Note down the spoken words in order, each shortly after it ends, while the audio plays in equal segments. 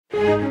The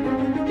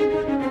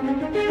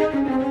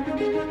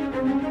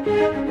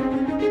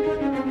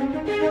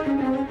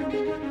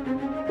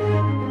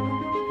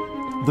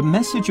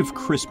message of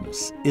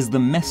Christmas is the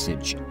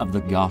message of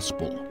the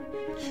gospel.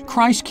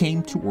 Christ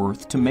came to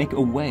earth to make a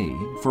way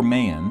for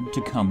man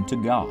to come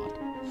to God.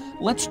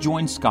 Let's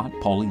join Scott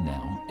Pauley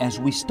now as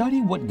we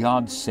study what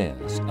God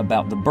says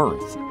about the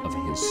birth of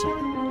His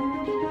Son.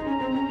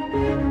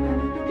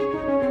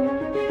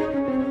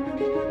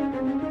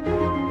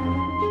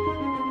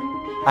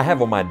 I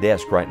have on my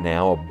desk right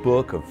now a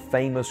book of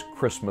famous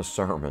Christmas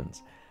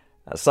sermons.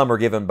 Some are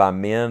given by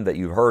men that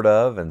you've heard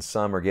of, and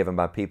some are given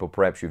by people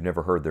perhaps you've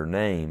never heard their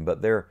name,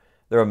 but they're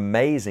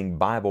amazing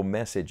Bible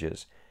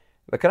messages.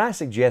 But can I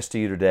suggest to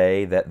you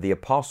today that the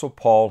Apostle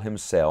Paul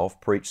himself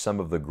preached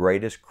some of the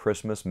greatest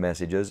Christmas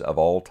messages of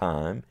all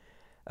time?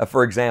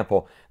 For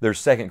example,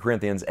 there's 2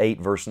 Corinthians 8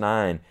 verse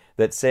 9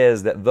 that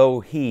says that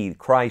though He,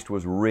 Christ,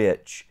 was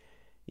rich,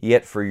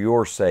 yet for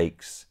your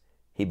sakes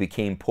He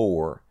became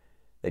poor,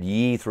 that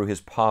ye through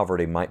His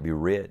poverty might be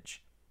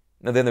rich.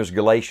 And then there's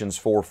Galatians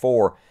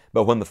 4:4,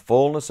 but when the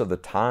fullness of the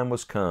time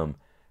was come,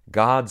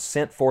 God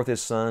sent forth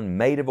His Son,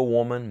 made of a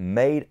woman,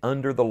 made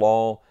under the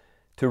law,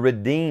 to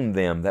redeem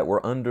them that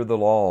were under the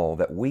law,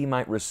 that we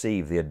might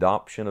receive the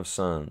adoption of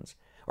sons.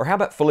 Or how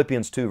about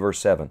Philippians 2 verse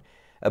 7,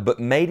 but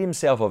made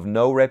Himself of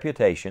no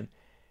reputation,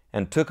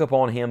 and took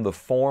upon Him the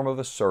form of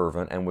a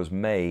servant, and was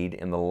made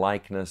in the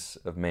likeness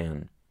of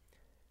men.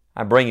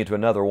 I bring you to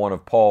another one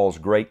of Paul's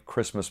great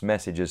Christmas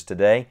messages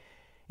today.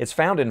 It's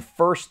found in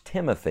 1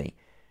 Timothy.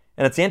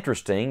 And it's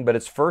interesting, but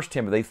it's 1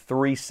 Timothy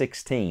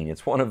 3:16.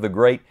 It's one of the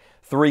great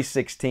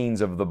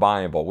 3:16s of the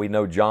Bible. We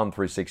know John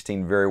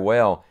 3:16 very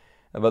well.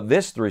 But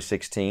this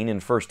 3:16 in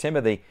 1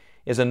 Timothy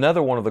is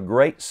another one of the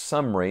great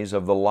summaries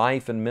of the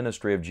life and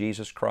ministry of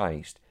Jesus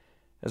Christ.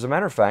 As a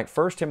matter of fact,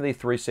 1 Timothy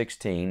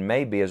 3:16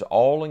 may be as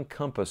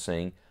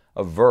all-encompassing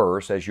a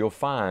verse as you'll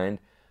find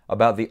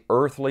about the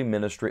earthly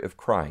ministry of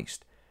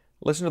Christ.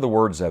 Listen to the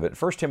words of it.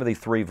 1 Timothy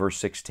 3 verse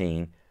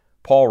 16,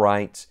 Paul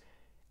writes,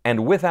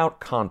 "And without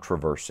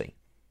controversy,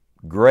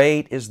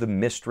 great is the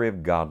mystery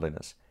of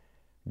godliness.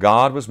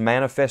 God was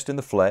manifest in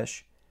the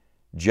flesh,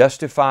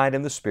 justified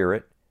in the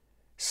Spirit,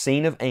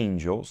 seen of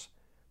angels,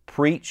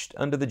 preached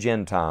unto the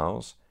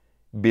Gentiles,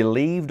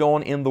 believed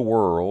on in the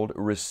world,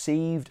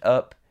 received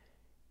up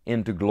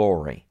into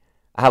glory."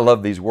 I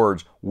love these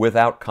words,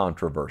 without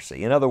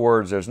controversy. In other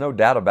words, there's no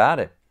doubt about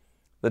it.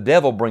 The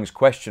devil brings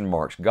question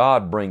marks.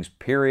 God brings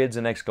periods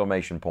and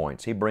exclamation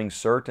points. He brings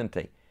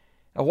certainty.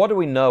 Now, what do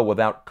we know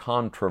without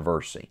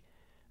controversy?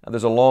 Now,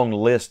 there's a long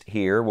list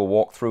here we'll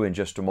walk through in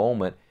just a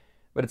moment,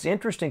 but it's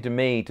interesting to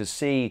me to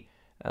see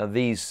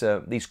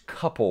these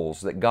couples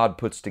that God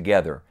puts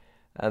together,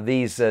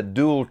 these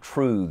dual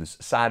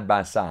truths side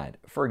by side.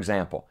 For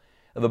example,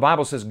 the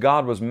Bible says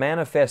God was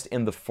manifest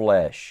in the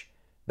flesh.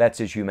 That's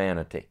His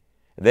humanity.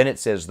 Then it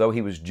says, though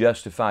He was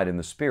justified in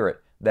the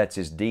Spirit, that's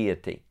His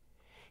deity.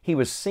 He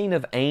was seen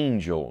of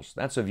angels.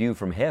 That's a view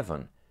from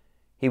heaven.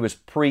 He was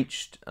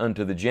preached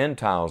unto the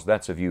Gentiles.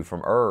 That's a view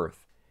from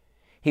earth.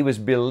 He was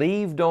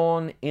believed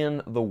on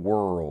in the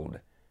world.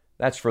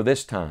 That's for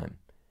this time.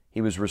 He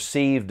was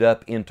received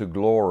up into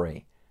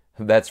glory.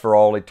 That's for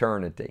all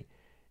eternity.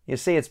 You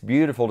see, it's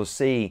beautiful to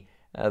see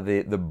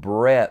the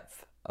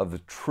breadth of the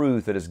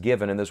truth that is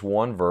given in this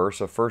one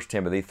verse of 1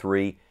 Timothy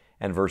 3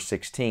 and verse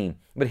 16.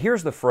 But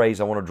here's the phrase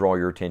I want to draw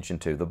your attention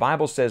to. The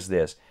Bible says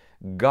this,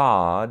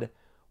 God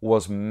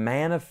was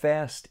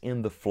manifest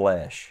in the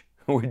flesh.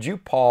 Would you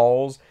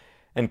pause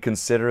and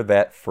consider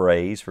that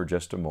phrase for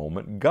just a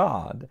moment?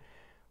 God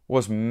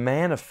was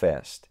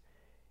manifest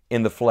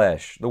in the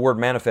flesh. The word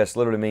manifest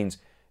literally means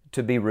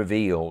to be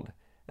revealed.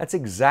 That's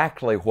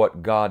exactly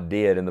what God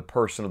did in the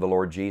person of the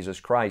Lord Jesus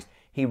Christ.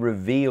 He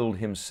revealed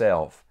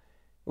Himself.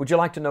 Would you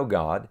like to know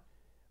God?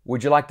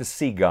 Would you like to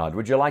see God?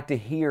 Would you like to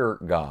hear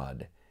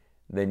God?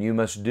 Then you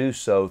must do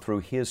so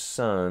through His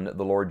Son,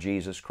 the Lord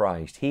Jesus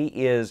Christ. He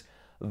is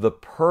the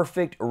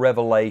perfect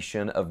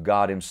revelation of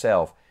God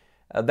Himself.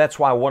 That's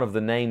why one of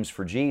the names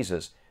for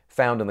Jesus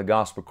found in the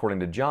Gospel according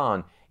to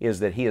John is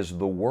that He is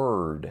the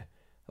Word.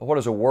 What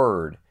is a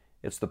word?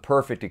 It's the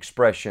perfect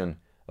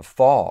expression of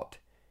thought.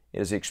 It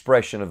is the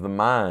expression of the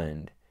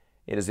mind.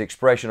 It is the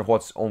expression of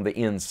what's on the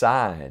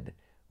inside.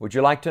 Would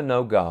you like to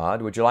know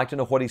God? Would you like to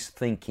know what He's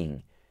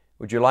thinking?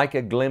 Would you like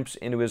a glimpse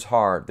into His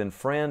heart? Then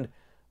friend,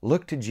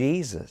 look to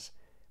Jesus,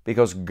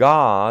 because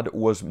God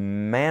was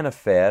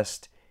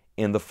manifest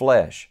in the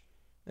flesh.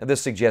 Now,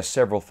 this suggests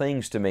several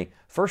things to me.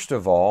 First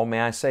of all, may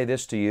I say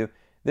this to you,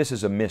 this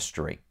is a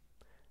mystery.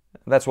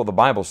 That's what the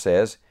Bible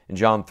says in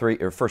 1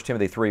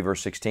 Timothy 3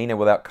 verse 16, and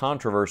without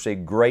controversy,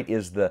 great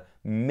is the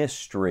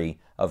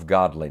mystery of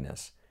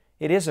godliness.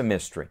 It is a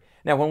mystery.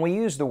 Now, when we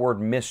use the word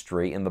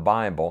mystery in the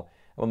Bible,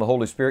 when the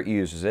Holy Spirit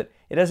uses it,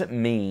 it doesn't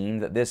mean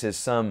that this is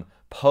some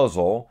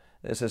puzzle,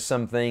 this is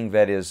something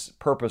that is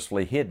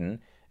purposefully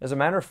hidden. As a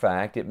matter of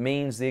fact, it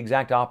means the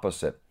exact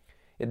opposite.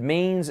 It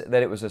means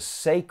that it was a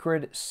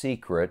sacred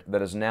secret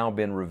that has now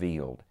been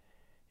revealed.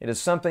 It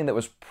is something that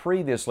was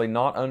previously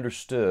not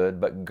understood,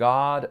 but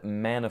God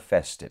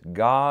manifested.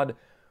 God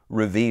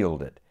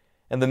revealed it.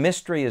 And the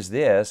mystery is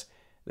this,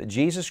 that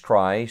Jesus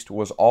Christ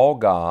was all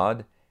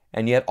God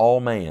and yet all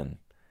man.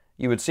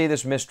 You would see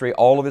this mystery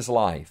all of His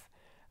life.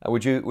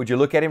 Would you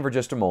look at Him for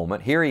just a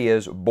moment? Here He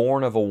is,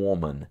 born of a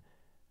woman.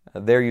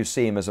 There you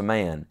see Him as a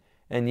man.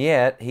 And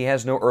yet He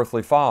has no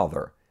earthly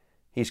father.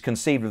 He's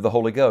conceived of the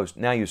Holy Ghost.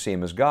 Now you see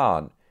Him as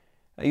God.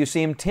 You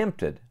see Him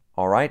tempted.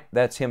 All right,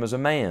 that's Him as a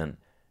man.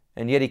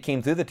 And yet He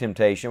came through the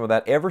temptation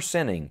without ever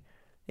sinning.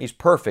 He's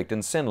perfect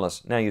and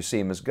sinless. Now you see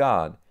Him as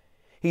God.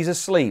 He's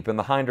asleep in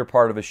the hinder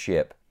part of a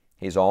ship.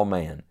 He's all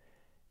man.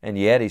 And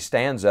yet He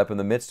stands up in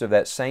the midst of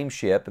that same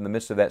ship, in the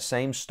midst of that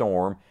same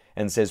storm,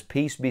 and says,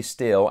 "Peace be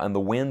still," and the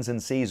winds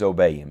and seas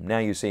obey Him. Now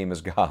you see Him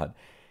as God.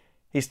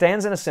 He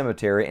stands in a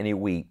cemetery and He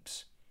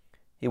weeps.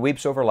 He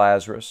weeps over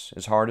Lazarus.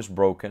 His heart is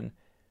broken.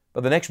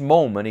 But the next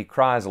moment He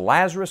cries,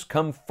 "Lazarus,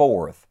 come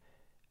forth."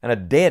 And a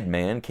dead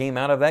man came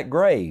out of that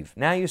grave.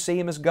 Now you see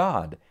Him as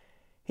God.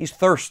 He's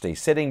thirsty,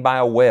 sitting by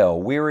a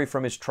well, weary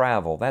from His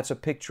travel. That's a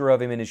picture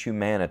of Him in His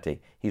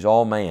humanity. He's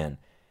all man.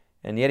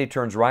 And yet He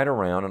turns right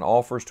around and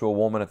offers to a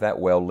woman at that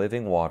well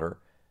living water,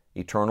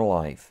 eternal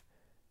life.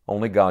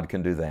 Only God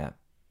can do that.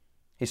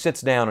 He sits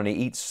down and He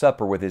eats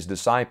supper with His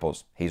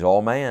disciples. He's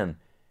all man.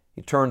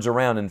 He turns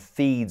around and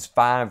feeds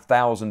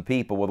 5,000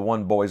 people with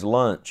one boy's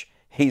lunch.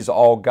 He's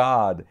all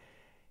God.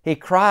 He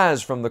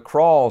cries from the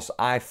cross,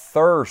 "I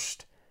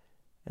thirst."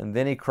 And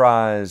then He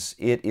cries,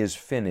 "It is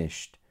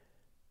finished."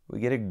 We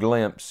get a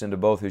glimpse into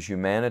both His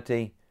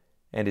humanity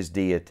and His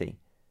deity.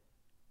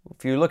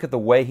 If you look at the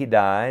way He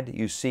died,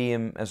 you see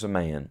Him as a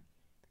man.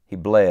 He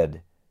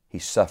bled. He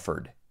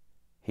suffered.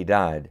 He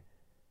died.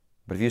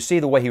 But if you see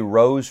the way He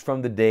rose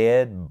from the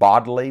dead,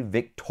 bodily,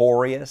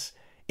 victorious,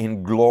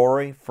 in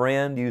glory,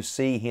 friend, you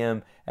see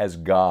Him as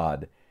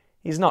God.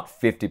 He's not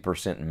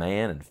 50%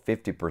 man and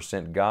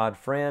 50% God,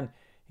 friend.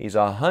 He's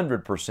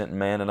 100%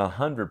 man and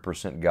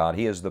 100% God.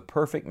 He is the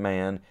perfect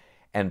man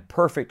and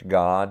perfect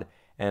God,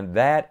 and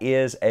that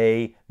is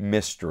a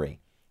mystery.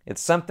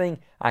 It's something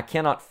I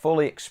cannot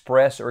fully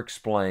express or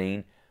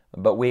explain,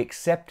 but we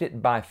accept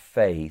it by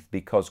faith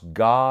because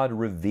God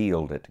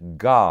revealed it.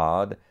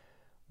 God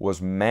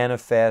was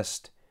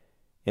manifest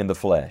in the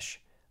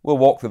flesh. We'll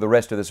walk through the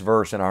rest of this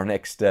verse in our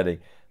next study,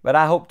 but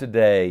I hope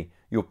today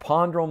you'll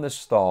ponder on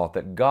this thought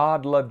that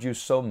God loved you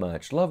so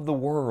much, loved the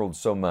world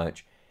so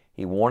much.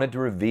 He wanted to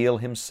reveal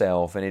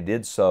Himself, and He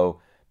did so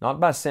not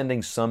by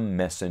sending some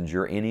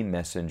messenger, any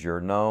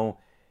messenger. No,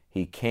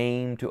 He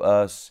came to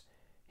us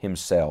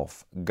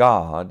Himself.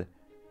 God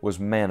was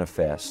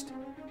manifest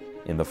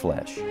in the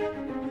flesh.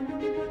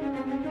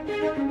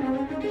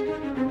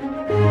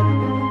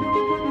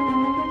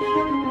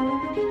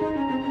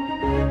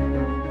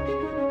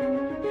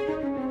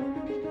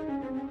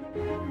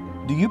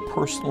 Do you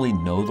personally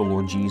know the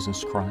Lord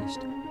Jesus Christ?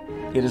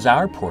 It is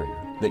our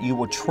prayer that you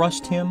will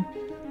trust Him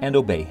and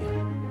obey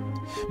Him.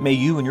 May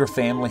you and your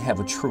family have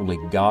a truly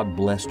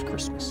God-blessed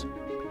Christmas.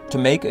 To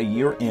make a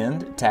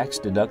year-end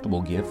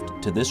tax-deductible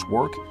gift to this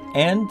work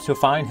and to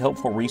find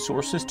helpful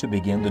resources to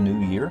begin the new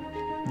year,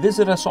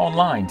 visit us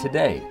online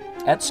today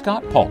at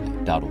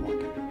scottpauley.org.